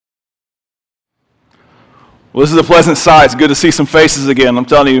Well, this is a pleasant sight. It's good to see some faces again. I'm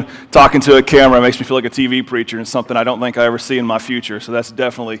telling you, talking to a camera makes me feel like a TV preacher and something I don't think I ever see in my future. So that's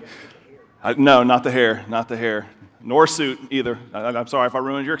definitely, no, not the hair, nor suit either. I'm sorry if I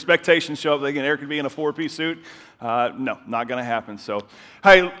ruined your expectations. Show up thinking Eric could be in a four-piece suit. No, not going to happen. So,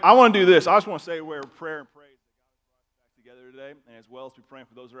 hey, I want to do this. I just want to say a word of prayer and praise that God has brought us back together today, and as well as be praying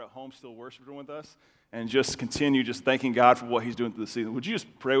for those who are at home still worshiping with us, and just continue just thanking God for what He's doing through the season. Would you just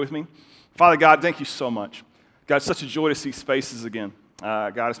pray with me? Father God, thank you so much. God, it's such a joy to see faces again.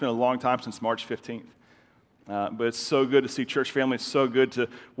 God, it's been a long time since March 15th. But it's so good to see church family. It's so good to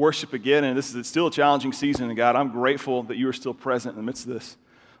worship again. And this is still a challenging season. And God, I'm grateful that you are still present in the midst of this.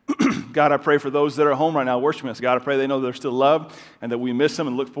 God, I pray for those that are home right now worshiping us. God, I pray they know they're still loved and that we miss them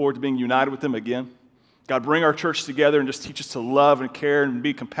and look forward to being united with them again. God, bring our church together and just teach us to love and care and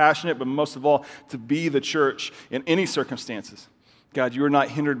be compassionate, but most of all, to be the church in any circumstances. God, you are not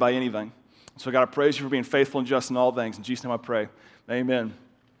hindered by anything. So God, I praise you for being faithful and just in all things. In Jesus' name I pray. Amen.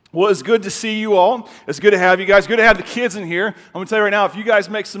 Well, it's good to see you all. It's good to have you guys. Good to have the kids in here. I'm going to tell you right now, if you guys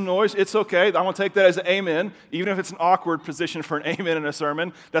make some noise, it's okay. I'm going to take that as an amen, even if it's an awkward position for an amen in a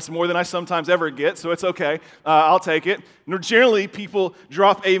sermon. That's more than I sometimes ever get, so it's okay. I'll take it. Generally, people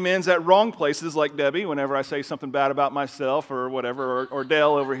drop amens at wrong places, like Debbie, whenever I say something bad about myself or whatever, or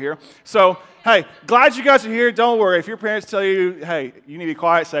Dale over here. So, hey, glad you guys are here. Don't worry. If your parents tell you, hey, you need to be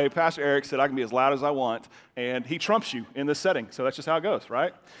quiet, say, Pastor Eric said I can be as loud as I want, and he trumps you in this setting. So that's just how it goes,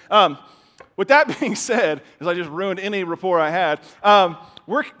 right? With that being said, as I just ruined any rapport I had,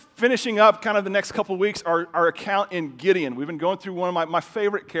 we're finishing up kind of the next couple of weeks our account in Gideon. We've been going through one of my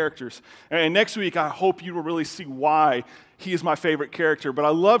favorite characters. And next week, I hope you will really see why he is my favorite character. But I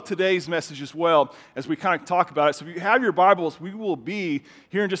love today's message as well as we kind of talk about it. So if you have your Bibles, we will be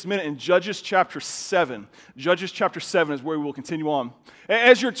here in just a minute in Judges chapter 7. Judges chapter 7 is where we will continue on.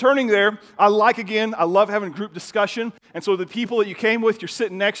 As you're turning there, I love having group discussion. And so the people that you came with, you're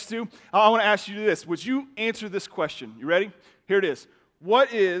sitting next to, I want to ask you this. Would you answer this question? You ready? Here it is.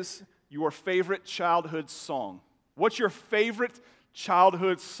 What is your favorite childhood song? What's your favorite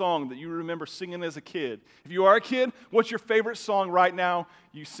childhood song that you remember singing as a kid? If you are a kid, what's your favorite song right now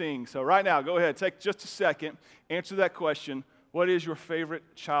you sing? So right now, go ahead, take just a second, answer that question. What is your favorite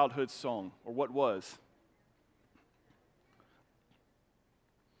childhood song, or what was?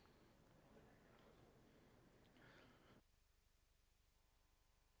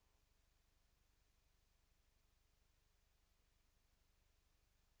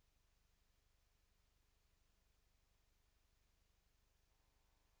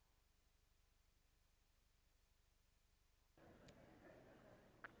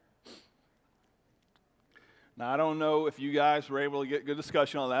 Now, I don't know if you guys were able to get good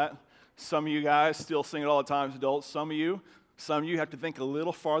discussion on that. Some of you guys still sing it all the time as adults. Some of you have to think a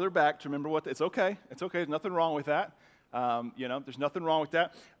little farther back to remember what. It's okay. It's okay. There's nothing wrong with that. There's nothing wrong with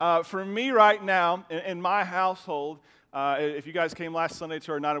that. For me right now, in my household, if you guys came last Sunday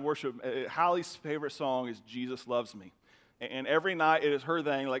to our night of worship, Hallie's favorite song is Jesus Loves Me. And every night it is her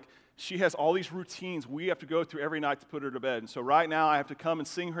thing. Like, she has all these routines we have to go through every night to put her to bed. And so right now I have to come and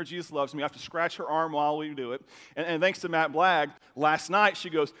sing her Jesus Loves Me. I have to scratch her arm while we do it. And thanks to Matt Blagg, last night she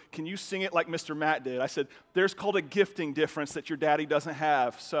goes, can you sing it like Mr. Matt did? I said, there's called a gifting difference that your daddy doesn't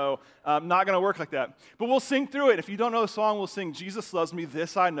have. So not going to work like that. But we'll sing through it. If you don't know the song, we'll sing Jesus Loves Me,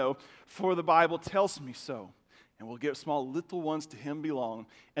 this I know, for the Bible tells me so. And we'll give small little ones to him belong.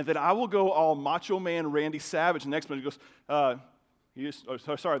 And then I will go all macho man Randy Savage. And next minute he goes,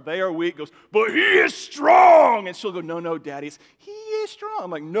 they are weak. Goes, but he is strong. And she'll go, no, Daddy, he is strong.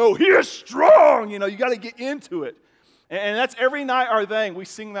 I'm like, no, he is strong. You got to get into it. And that's every night our thing. We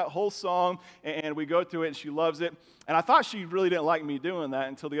sing that whole song, and we go through it, and she loves it. And I thought she really didn't like me doing that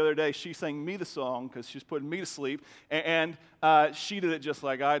until the other day. She sang me the song because she's putting me to sleep, and she did it just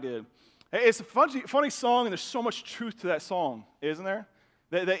like I did. It's a funny song, and there's so much truth to that song, isn't there?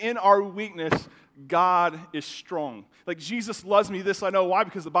 That in our weakness, God is strong. Like, Jesus loves me, this I know. Why?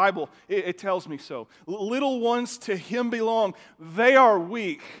 Because the Bible, it tells me so. Little ones to him belong. They are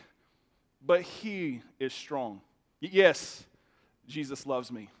weak, but he is strong. Yes, Jesus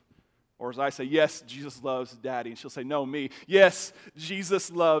loves me. Or as I say, yes, Jesus loves Daddy. And she'll say, no, me. Yes,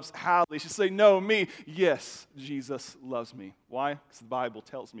 Jesus loves Hallie. She'll say, no, me. Yes, Jesus loves me. Why? Because the Bible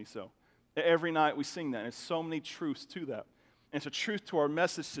tells me so. Every night we sing that. And there's so many truths to that. And it's a truth to our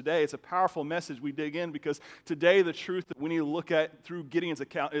message today. It's a powerful message we dig in because today the truth that we need to look at through Gideon's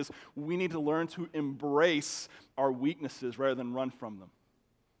account is we need to learn to embrace our weaknesses rather than run from them.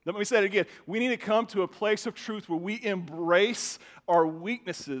 Let me say it again. We need to come to a place of truth where we embrace our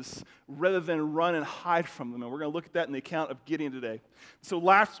weaknesses rather than run and hide from them. And we're going to look at that in the account of Gideon today. So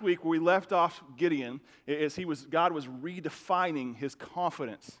last week, where we left off Gideon, is God was redefining his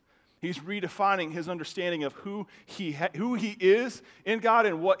confidence. He's redefining his understanding of who he is in God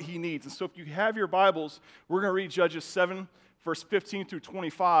and what he needs. And so if you have your Bibles, we're going to read Judges 7, verse 15 through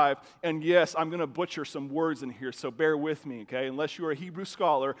 25, and yes, I'm going to butcher some words in here, so bear with me, okay? Unless you're a Hebrew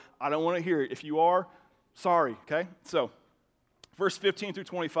scholar, I don't want to hear it. If you are, sorry, okay? So, verse 15 through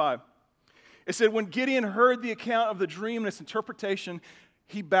 25. It said, when Gideon heard the account of the dream and its interpretation,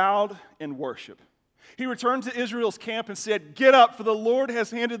 he bowed in worship. He returned to Israel's camp and said, get up, for the Lord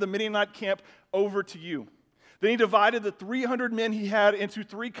has handed the Midianite camp over to you. Then he divided the 300 men he had into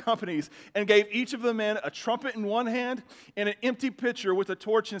 3 companies and gave each of the men a trumpet in one hand and an empty pitcher with a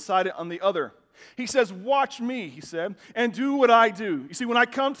torch inside it on the other. He says, watch me, he said, and do what I do. You see, when I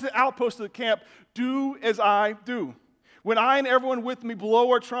come to the outpost of the camp, do as I do. When I and everyone with me blow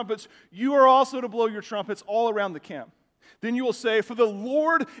our trumpets, you are also to blow your trumpets all around the camp. Then you will say, for the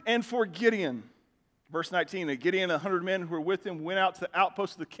Lord and for Gideon. Verse 19, and Gideon and 100 men who were with him went out to the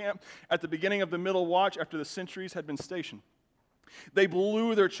outpost of the camp at the beginning of the middle watch after the sentries had been stationed. They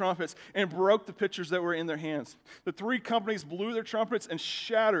blew their trumpets and broke the pitchers that were in their hands. The 3 companies blew their trumpets and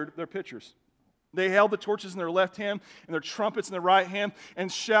shattered their pitchers. They held the torches in their left hand and their trumpets in their right hand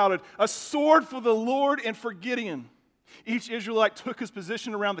and shouted, a sword for the Lord and for Gideon. Each Israelite took his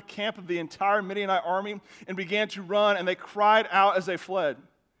position around the camp of the entire Midianite army and began to run, and they cried out as they fled.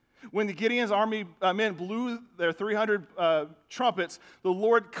 When the Gideon's army men blew their 300 trumpets, the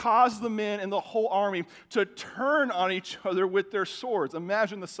Lord caused the men and the whole army to turn on each other with their swords.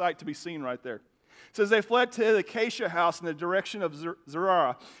 Imagine the sight to be seen right there. It says they fled to the Acacia house in the direction of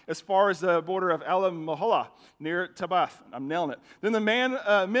Zerah, as far as the border of Elam Maholah, near Tabbath. I'm nailing it. Then the men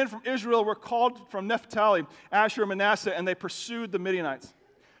from Israel were called from Naphtali, Asher, and Manasseh, and they pursued the Midianites.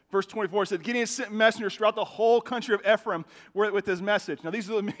 Verse 24 said, Gideon sent messengers throughout the whole country of Ephraim with his message. Now, these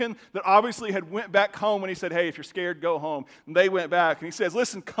are the men that obviously had went back home when he said, hey, if you're scared, go home. And they went back. And he says,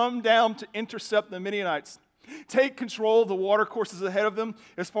 listen, come down to intercept the Midianites. Take control of the water courses ahead of them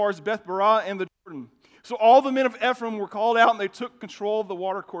as far as Beth Barah and the Jordan. So all the men of Ephraim were called out, and they took control of the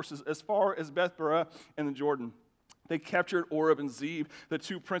water courses as far as Beth Barah and the Jordan. They captured Oreb and Zeb, the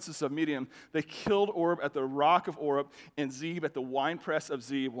 2 princes of Midian. They killed Oreb at the rock of Oreb and Zeb at the winepress of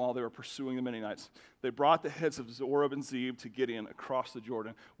Zeb while they were pursuing the Midianites. They brought the heads of Oreb and Zeb to Gideon across the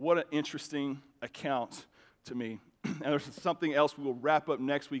Jordan. What an interesting account to me. And there's something else we will wrap up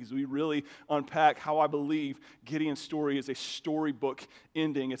next week as we really unpack how I believe Gideon's story is a storybook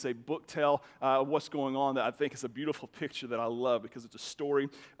ending. It's a book tell of what's going on that I think is a beautiful picture that I love because it's a story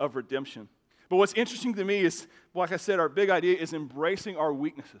of redemption. But what's interesting to me is, like I said, our big idea is embracing our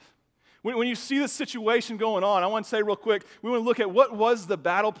weaknesses. When you see this situation going on, I want to say real quick, we want to look at what was the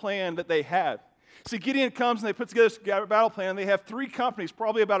battle plan that they had. See, Gideon comes and they put together this battle plan. They have 3 companies,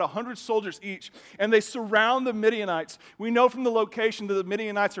 probably about 100 soldiers each, and they surround the Midianites. We know from the location that the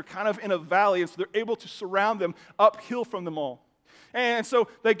Midianites are kind of in a valley, and so they're able to surround them uphill from them all. And so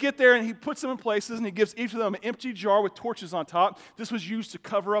they get there, and he puts them in places, and he gives each of them an empty jar with torches on top. This was used to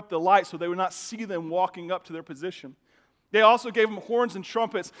cover up the light so they would not see them walking up to their position. They also gave them horns and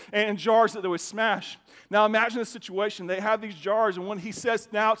trumpets and jars that they would smash. Now imagine the situation. They have these jars, and when he says,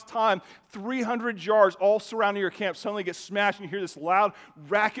 now it's time, 300 jars all surrounding your camp suddenly get smashed, and you hear this loud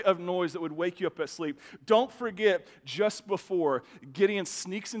racket of noise that would wake you up at sleep. Don't forget, just before, Gideon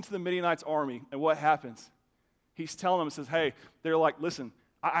sneaks into the Midianites' army, and what happens? He's telling them, says, hey, they're like, listen,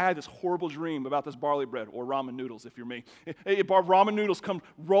 I had this horrible dream about this barley bread, or ramen noodles, if you're me. Ramen noodles come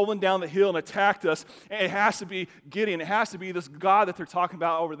rolling down the hill and attacked us, and it has to be Gideon. It has to be this God that they're talking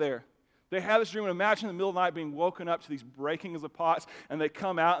about over there. They have this dream, and imagine in the middle of the night being woken up to these breakings of pots, and they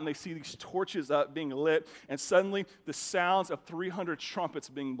come out and they see these torches up being lit, and suddenly the sounds of 300 trumpets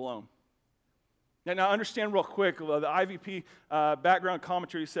being blown. Now understand real quick, the IVP background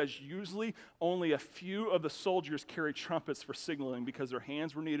commentary says usually only a few of the soldiers carry trumpets for signaling because their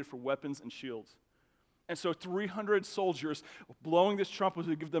hands were needed for weapons and shields. And so 300 soldiers blowing this trumpet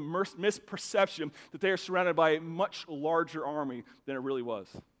would give the misperception that they are surrounded by a much larger army than it really was.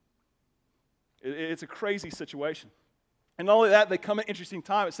 It's a crazy situation. And not only that, they come at an interesting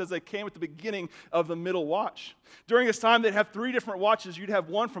time. It says they came at the beginning of the middle watch. During this time, they'd have 3 different watches. You'd have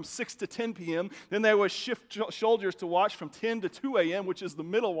one from 6 to 10 p.m. Then they would shift soldiers to watch from 10 to 2 a.m., which is the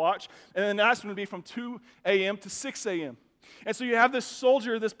middle watch. And then the next one would be from 2 a.m. to 6 a.m. And so you have this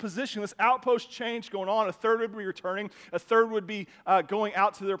soldier, this position, this outpost change going on. A third would be returning, a third would be going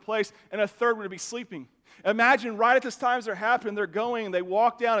out to their place, and a third would be sleeping. Imagine right at this time as they're happening, they're going, and they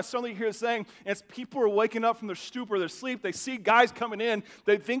walk down, and suddenly you hear it saying, and it's people are waking up from their stupor, their sleep. They see guys coming in.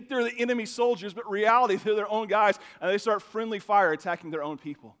 They think they're the enemy soldiers, but in reality, they're their own guys, and they start friendly fire attacking their own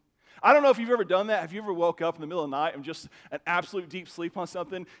people. I don't know if you've ever done that. Have you ever woke up in the middle of the night and just an absolute deep sleep on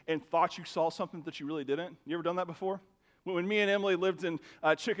something and thought you saw something that you really didn't? You ever done that before? When me and Emily lived in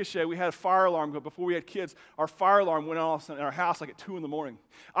Chickasha, we had a fire alarm, but before we had kids, our fire alarm went off in our house like at 2 in the morning.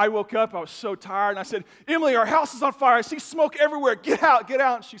 I woke up, I was so tired, and I said, Emily, our house is on fire. I see smoke everywhere. Get out, get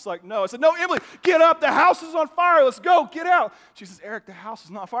out. And she's like, no. I said, no, Emily, get up. The house is on fire. Let's go, get out. She says, Eric, the house is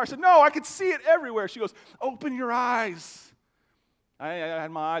not on fire. I said, no, I can see it everywhere. She goes, open your eyes. I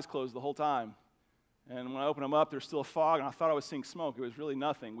had my eyes closed the whole time. And when I opened them up, there's still a fog, and I thought I was seeing smoke. It was really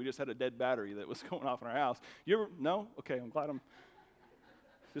nothing. We just had a dead battery that was going off in our house. You ever? No? Okay, I'm glad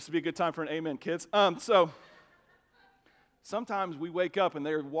this would be a good time for an amen, kids. So sometimes we wake up, and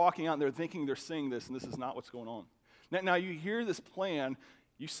they're walking out, and they're thinking they're seeing this, and this is not what's going on. Now you hear this plan,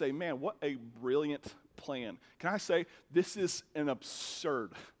 you say, man, what a brilliant plan. Can I say, this is an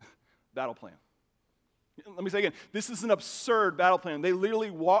absurd battle plan. Let me say again, this is an absurd battle plan. They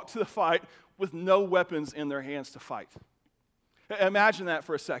literally walk to the fight with no weapons in their hands to fight. Imagine that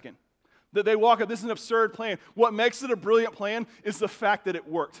for a second. That they walk up, this is an absurd plan. What makes it a brilliant plan is the fact that it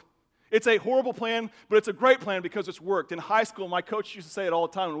worked. It's a horrible plan, but it's a great plan because it's worked. In high school, my coach used to say it all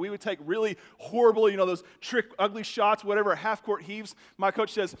the time. When we would take really horrible, those trick, ugly shots, whatever, half-court heaves, my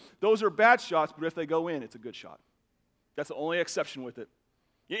coach says, those are bad shots, but if they go in, it's a good shot. That's the only exception with it.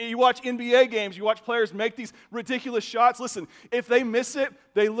 You watch NBA games, you watch players make these ridiculous shots. Listen, if they miss it,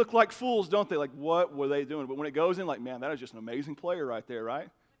 they look like fools, don't they? Like, what were they doing? But when it goes in, like, man, that is just an amazing player right there, right?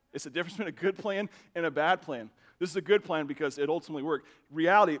 It's the difference between a good plan and a bad plan. This is a good plan because it ultimately worked.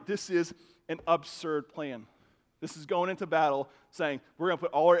 Reality, this is an absurd plan. This is going into battle saying, we're going to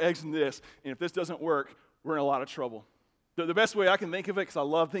put all our eggs in this, and if this doesn't work, we're in a lot of trouble. The best way I can think of it, because I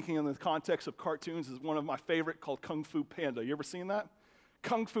love thinking in the context of cartoons, is one of my favorite called Kung Fu Panda. You ever seen that?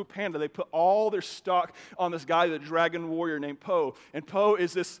 Kung Fu Panda, they put all their stock on this guy, the dragon warrior named Po. And Po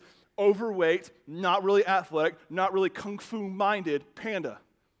is this overweight, not really athletic, not really Kung Fu minded panda.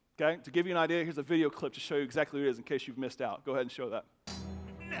 Okay? To give you an idea, here's a video clip to show you exactly what it is in case you've missed out. Go ahead and show that.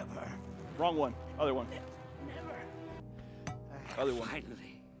 Never. Wrong one. Other one. Never. Other one.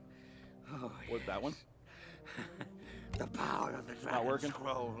 Finally. Oh, What, that one? The power of the Not Dragon working?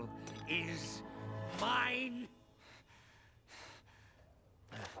 Scroll is mine.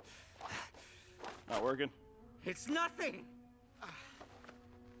 Not working? It's nothing.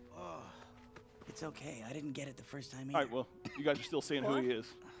 It's okay. I didn't get it the first time either. All right, well, you guys are still seeing who he is.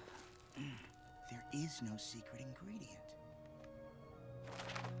 There is no secret ingredient.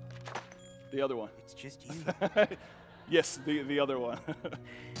 The other one. It's just you. Yes, the other one.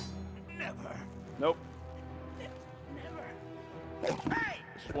 Never. Nope. Never. Hey!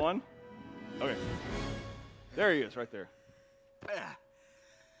 Just one. Okay. There he is, right there.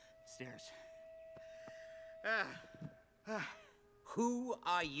 Stairs. Who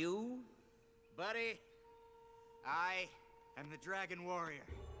are you? Buddy, I am the Dragon Warrior.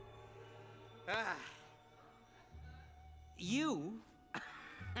 You?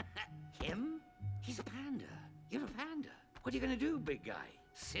 Him? He's a panda. You're a panda. What are you gonna do, big guy?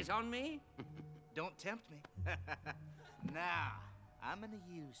 Sit on me? Don't tempt me. Now, I'm gonna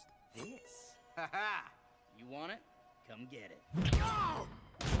use this. You want it? Come get it. Oh!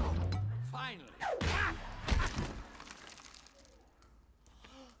 Finally.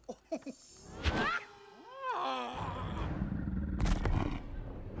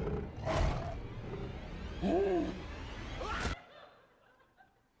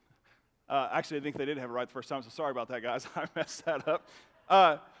 Actually, I think they did have it right the first time, so sorry about that, guys. I messed that up.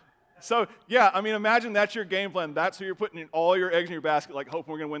 Imagine that's your game plan. That's who you're putting in all your eggs in your basket, like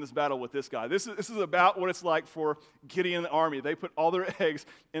hoping we're going to win this battle with this guy. This is about what it's like for Gideon and the army. They put all their eggs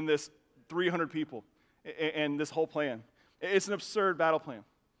in this 300 people and this whole plan. It's an absurd battle plan.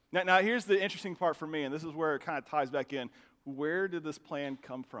 Now, here's the interesting part for me, and this is where it kind of ties back in. Where did this plan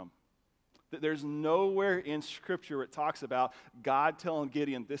come from? There's nowhere in Scripture where it talks about God telling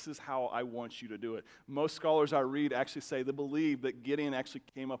Gideon, this is how I want you to do it. Most scholars I read actually say they believe that Gideon actually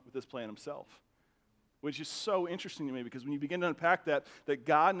came up with this plan himself, which is so interesting to me because when you begin to unpack that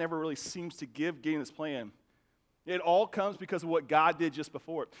God never really seems to give Gideon this plan. It all comes because of what God did just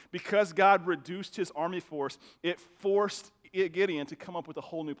before it. Because God reduced his army force, it forced Gideon to come up with a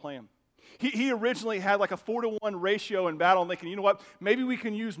whole new plan. He originally had like a 4-to-1 ratio in battle, and thinking, you know what, maybe we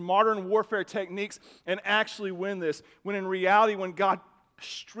can use modern warfare techniques and actually win this. When in reality, when God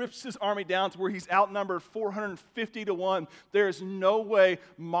strips his army down to where he's outnumbered 450-1, there is no way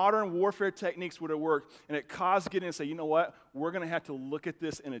modern warfare techniques would have worked. And it caused Gideon to say, you know what, we're going to have to look at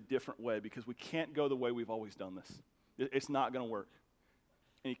this in a different way because we can't go the way we've always done this. It's not going to work.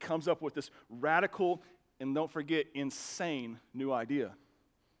 And he comes up with this radical, and don't forget, insane new idea.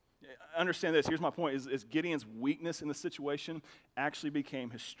 Understand this, here's my point, is Gideon's weakness in the situation actually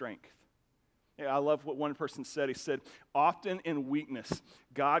became his strength. I love what one person said. He said, often in weakness,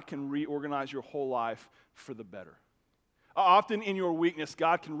 God can reorganize your whole life for the better. Often in your weakness,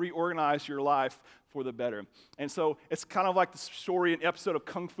 God can reorganize your life for the better. And so it's kind of like the story in episode of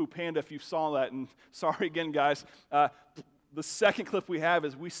Kung Fu Panda, if you saw that. And sorry again, guys. The second clip we have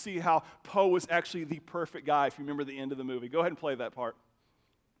is we see how Po was actually the perfect guy, if you remember the end of the movie. Go ahead and play that part.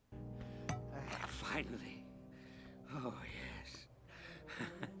 Finally. Oh, yes.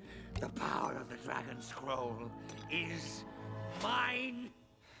 The power of the Dragon Scroll is mine.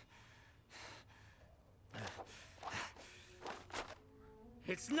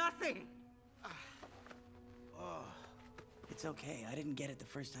 It's nothing. Oh, it's okay. I didn't get it the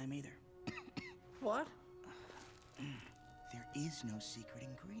first time either. What? There is no secret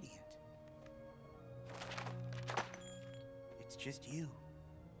ingredient. It's just you.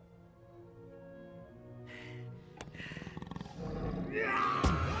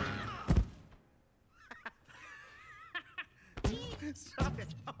 Stop it.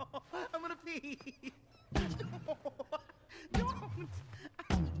 Oh, I'm gonna pee. Don't.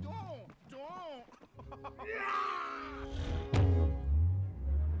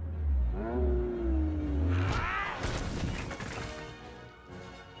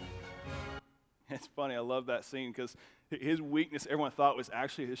 It's funny, I love that scene because his weakness, everyone thought, was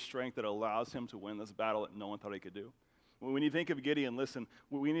actually his strength that allows him to win this battle that no one thought he could do. When you think of Gideon, listen,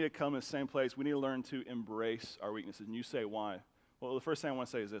 we need to come in the same place. We need to learn to embrace our weaknesses. And you say, why? Well, the first thing I want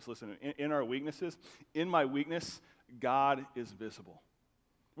to say is this. Listen, in our weaknesses, in my weakness, God is visible.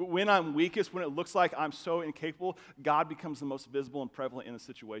 When I'm weakest, when it looks like I'm so incapable, God becomes the most visible and prevalent in the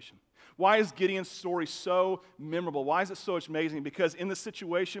situation. Why is Gideon's story so memorable? Why is it so amazing? Because in this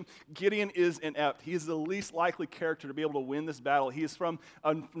situation, Gideon is inept. He is the least likely character to be able to win this battle. He is from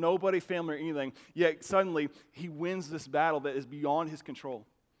a nobody family or anything, yet suddenly he wins this battle that is beyond his control.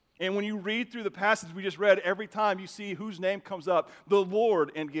 And when you read through the passage we just read, every time you see whose name comes up, the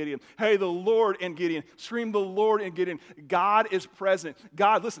Lord and Gideon. Hey, the Lord and Gideon. Scream the Lord and Gideon. God is present.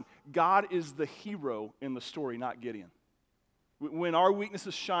 God, listen, God is the hero in the story, not Gideon. When our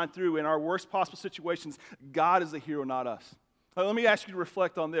weaknesses shine through in our worst possible situations, God is the hero, not us. Now, let me ask you to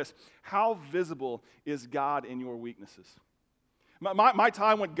reflect on this. How visible is God in your weaknesses? My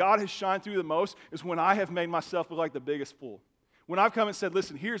time when God has shined through the most is when I have made myself look like the biggest fool. When I've come and said,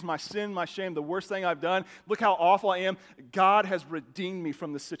 listen, here's my sin, my shame, the worst thing I've done. Look how awful I am. God has redeemed me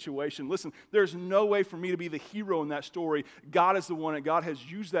from this situation. Listen, there's no way for me to be the hero in that story. God is the one, and God has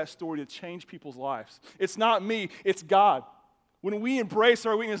used that story to change people's lives. It's not me, it's God. When we embrace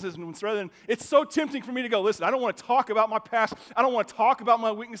our weaknesses, it's so tempting for me to go, listen, I don't want to talk about my past. I don't want to talk about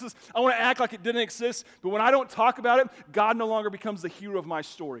my weaknesses. I want to act like it didn't exist. But when I don't talk about it, God no longer becomes the hero of my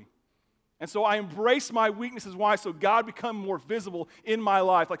story. And so I embrace my weaknesses. Why? So God become more visible in my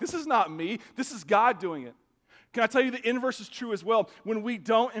life. Like, this is not me. This is God doing it. Can I tell you the inverse is true as well? When we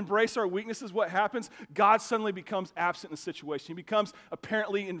don't embrace our weaknesses, what happens? God suddenly becomes absent in the situation. He becomes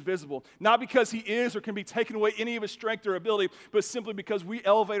apparently invisible. Not because he is or can be taken away any of his strength or ability, but simply because we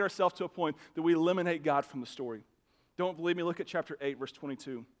elevate ourselves to a point that we eliminate God from the story. Don't believe me? Look at chapter 8, verse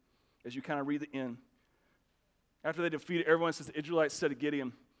 22, as you kind of read the end. After they defeated everyone, it says, the Israelites said to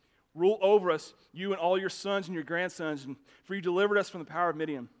Gideon, rule over us, you and all your sons and your grandsons, for you delivered us from the power of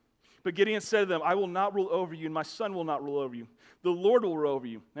Midian. But Gideon said to them, I will not rule over you, and my son will not rule over you. The Lord will rule over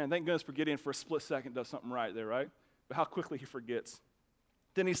you. Man, thank goodness for Gideon for a split second does something right there, right? But how quickly he forgets.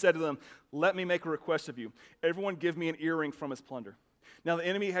 Then he said to them, let me make a request of you. Everyone give me an earring from his plunder. Now the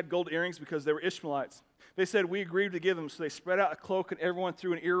enemy had gold earrings because they were Ishmaelites. They said, we agreed to give them. So they spread out a cloak, and everyone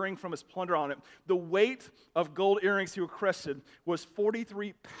threw an earring from his plunder on it. The weight of gold earrings he requested was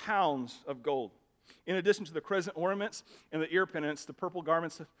 43 pounds of gold. In addition to the crescent ornaments and the ear pendants, the purple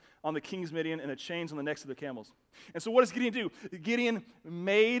garments on the king's Midian, and the chains on the necks of the camels. And so what does Gideon do? Gideon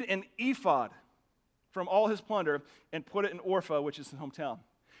made an ephod from all his plunder and put it in Orpha, which is his hometown.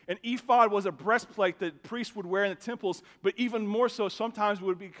 An ephod was a breastplate that priests would wear in the temples, but even more so, sometimes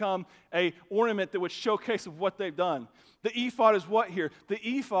would become an ornament that would showcase of what they've done. The ephod is what here? The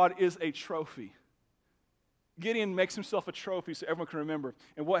ephod is a trophy. Gideon makes himself a trophy so everyone can remember.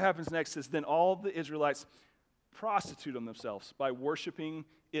 And what happens next is then all the Israelites prostitute themselves by worshiping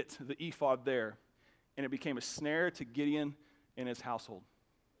it, the ephod there. And it became a snare to Gideon and his household.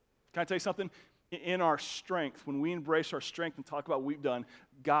 Can I tell you something? In our strength, when we embrace our strength and talk about what we've done,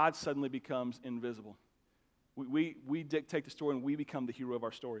 God suddenly becomes invisible. We dictate the story and we become the hero of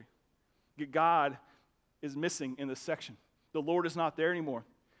our story. God is missing in this section. The Lord is not there anymore.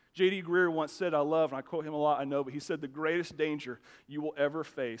 J.D. Greear once said, I love, and I quote him a lot, I know, but he said, the greatest danger you will ever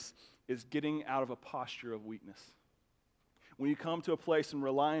face is getting out of a posture of weakness. When you come to a place and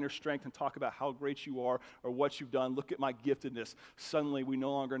rely on your strength and talk about how great you are or what you've done, look at my giftedness, suddenly we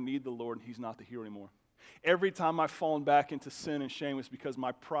no longer need the Lord and he's not the hero anymore. Every time I've fallen back into sin and shame, it's because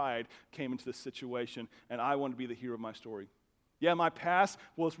my pride came into this situation and I want to be the hero of my story. Yeah, my past,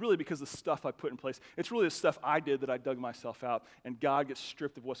 well, it's really because of the stuff I put in place. It's really the stuff I did that I dug myself out, and God gets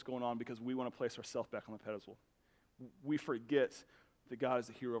stripped of what's going on because we want to place ourselves back on the pedestal. We forget that God is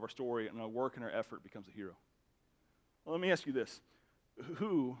the hero of our story, and our work and our effort becomes a hero. Well, let me ask you this.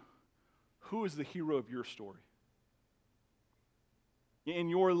 Who is the hero of your story? In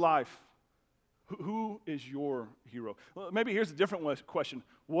your life, who is your hero? Well, maybe here's a different question.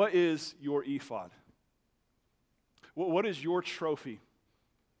 What is your ephod? What is your trophy?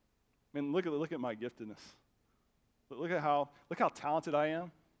 Man, look at my giftedness. Look how talented I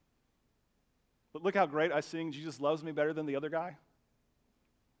am. Look how great I sing. Jesus loves me better than the other guy.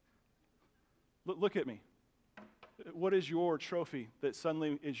 Look at me. What is your trophy that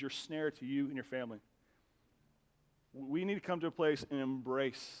suddenly is your snare to you and your family? We need to come to a place and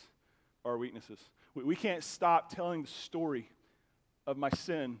embrace our weaknesses. We can't stop telling the story of my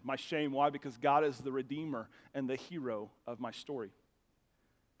sin, my shame. Why? Because God is the Redeemer and the hero of my story.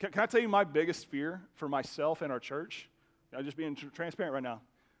 Can I tell you my biggest fear for myself and our church? I'm just being transparent right now.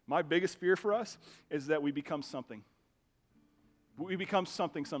 My biggest fear for us is that we become something. We become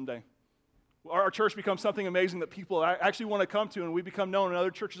something someday. Our church becomes something amazing that people actually want to come to, and we become known, and other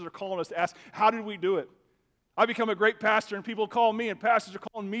churches are calling us to ask, how did we do it? I become a great pastor, and people call me, and pastors are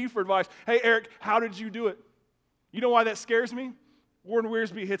calling me for advice. Hey, Eric, how did you do it? You know why that scares me? Warren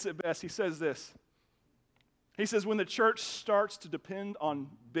Wiersbe hits it best. He says this. He says, when the church starts to depend on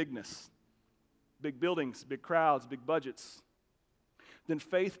bigness, big buildings, big crowds, big budgets, then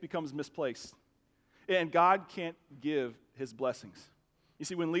faith becomes misplaced. And God can't give his blessings. You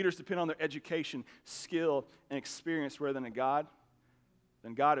see, when leaders depend on their education, skill, and experience rather than a God,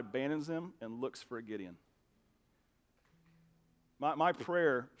 then God abandons them and looks for a Gideon. My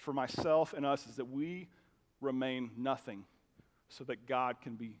prayer for myself and us is that we remain nothing so that God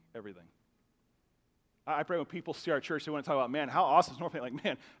can be everything. I pray when people see our church, they want to talk about, man, how awesome is North Point? Like,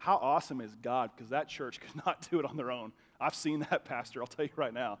 man, how awesome is God? Because that church could not do it on their own. I've seen that, Pastor. I'll tell you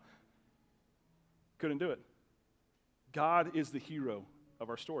right now. Couldn't do it. God is the hero of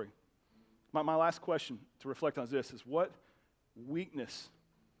our story. My last question to reflect on this is, what weakness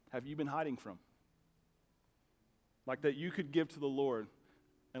have you been hiding from? Like that you could give to the Lord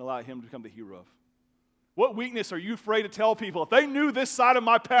and allow him to become the hero of. What weakness are you afraid to tell people? If they knew this side of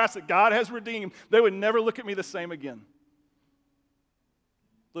my past that God has redeemed, they would never look at me the same again.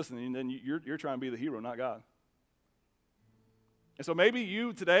 Listen, and then you're trying to be the hero, not God. And so maybe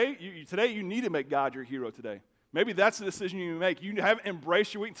today you need to make God your hero today. Maybe that's the decision you make. You haven't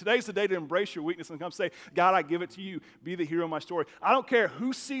embraced your weakness. Today's the day to embrace your weakness and come say, God, I give it to you. Be the hero of my story. I don't care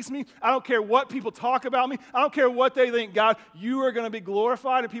who sees me. I don't care what people talk about me. I don't care what they think. God, you are going to be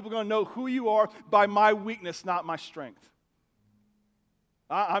glorified and people are going to know who you are by my weakness, not my strength.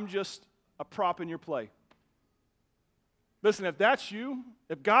 I'm just a prop in your play. Listen, if that's you,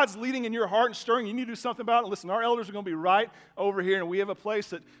 if God's leading in your heart and stirring, you need to do something about it. Listen, our elders are going to be right over here, and we have a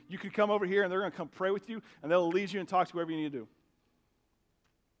place that you can come over here, and they're going to come pray with you, and they'll lead you and talk to whoever you need to do.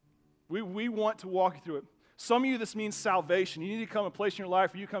 We want to walk you through it. Some of you, this means salvation. You need to come a place in your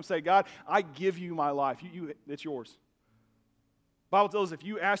life where you come say, God, I give you my life. It's yours. The Bible tells us if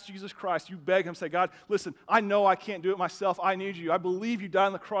you ask Jesus Christ, you beg him, say, God, listen, I know I can't do it myself. I need you. I believe you died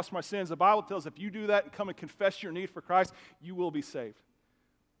on the cross for my sins. The Bible tells us if you do that and come and confess your need for Christ, you will be saved.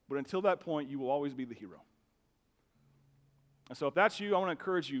 But until that point, you will always be the hero. And so if that's you, I want to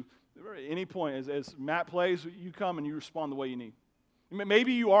encourage you, at any point, as Matt plays, you come and you respond the way you need.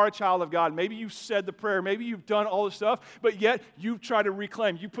 Maybe you are a child of God. Maybe you've said the prayer. Maybe you've done all this stuff, but yet you've tried to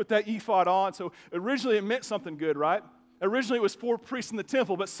reclaim. You put that ephod on. So originally it meant something good, right? Originally it was for priests in the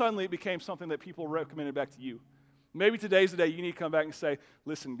temple, but suddenly it became something that people recommended back to you. Maybe today's the day you need to come back and say,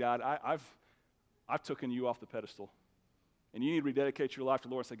 listen, God, I've taken you off the pedestal. And you need to rededicate your life to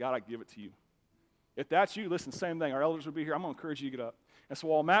the Lord and say, God, I give it to you. If that's you, listen, same thing. Our elders will be here. I'm going to encourage you to get up. And so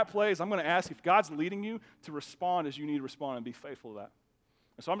while Matt plays, I'm going to ask if God's leading you to respond as you need to respond and be faithful to that.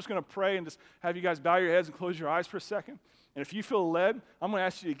 And so I'm just going to pray and just have you guys bow your heads and close your eyes for a second. And if you feel led, I'm going to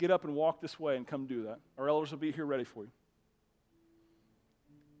ask you to get up and walk this way and come do that. Our elders will be here ready for you.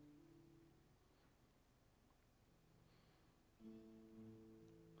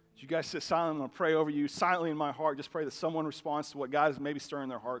 As you guys sit silent, I'm going to pray over you silently in my heart. Just pray that someone responds to what God is maybe stirring in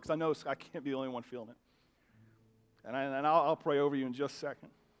their heart, because I know I can't be the only one feeling it. And I'll pray over you in just a second.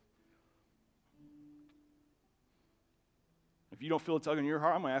 If you don't feel a tug in your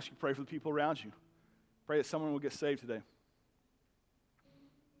heart, I'm going to ask you to pray for the people around you. Pray that someone will get saved today.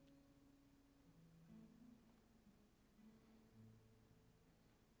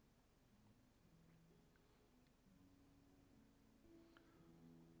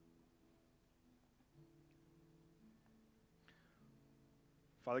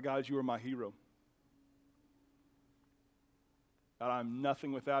 Father God, you are my hero. God, I'm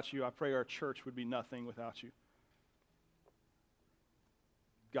nothing without you. I pray our church would be nothing without you.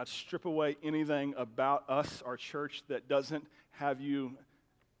 God, strip away anything about us, our church, that doesn't have you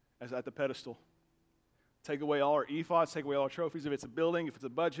as at the pedestal. Take away all our ephods, take away all our trophies. If it's a building, if it's a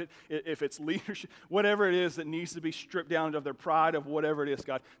budget, if it's leadership, whatever it is that needs to be stripped down of their pride, of whatever it is,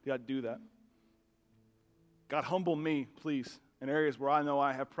 God, do that. God, humble me, please, in areas where I know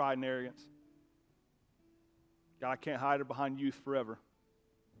I have pride and arrogance. God, I can't hide it behind youth forever.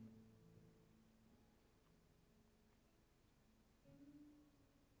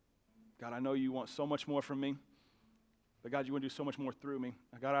 God, I know you want so much more from me, but God, you want to do so much more through me.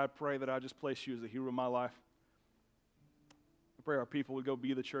 God, I pray that I just place you as the hero of my life. I pray our people would go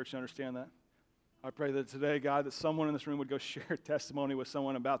be the church and understand that. I pray that today, God, that someone in this room would go share testimony with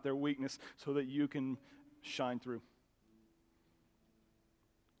someone about their weakness so that you can shine through.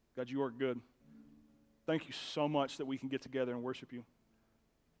 God, you are good. Thank you so much that we can get together and worship you.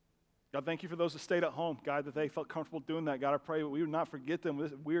 God, thank you for those that stayed at home, God, that they felt comfortable doing that. God, I pray that we would not forget them.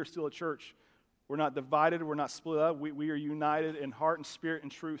 We are still a church. We're not divided. We're not split up. We are united in heart and spirit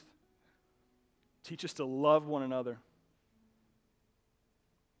and truth. Teach us to love one another.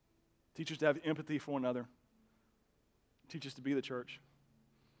 Teach us to have empathy for one another. Teach us to be the church.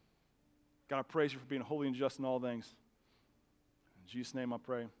 God, I praise you for being holy and just in all things. In Jesus' name I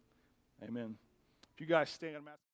pray. Amen. If you guys stand,